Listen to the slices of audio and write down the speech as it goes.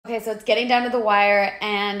Okay, so it's getting down to the wire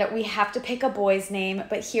and we have to pick a boy's name,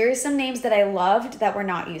 but here's some names that I loved that we're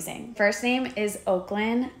not using. First name is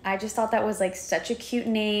Oakland. I just thought that was like such a cute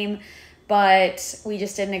name, but we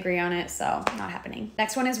just didn't agree on it, so not happening.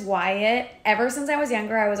 Next one is Wyatt. Ever since I was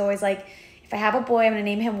younger, I was always like, if I have a boy, I'm gonna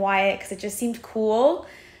name him Wyatt because it just seemed cool.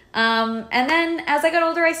 And then as I got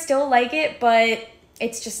older, I still like it, but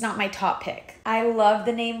it's just not my top pick. I love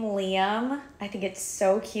the name Liam. I think it's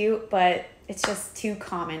so cute, but it's just too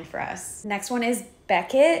common for us. Next one is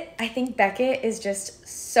Beckett. I think Beckett is just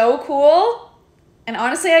so cool. And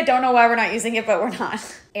honestly, I don't know why we're not using it, but we're not.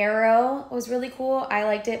 Arrow was really cool. I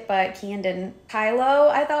liked it, but Kian didn't. Kylo,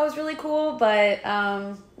 I thought was really cool, but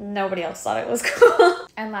nobody else thought it was cool.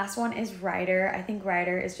 And last one is Ryder. I think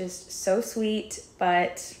Ryder is just so sweet,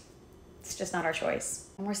 but it's just not our choice.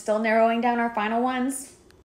 And we're still narrowing down our final ones.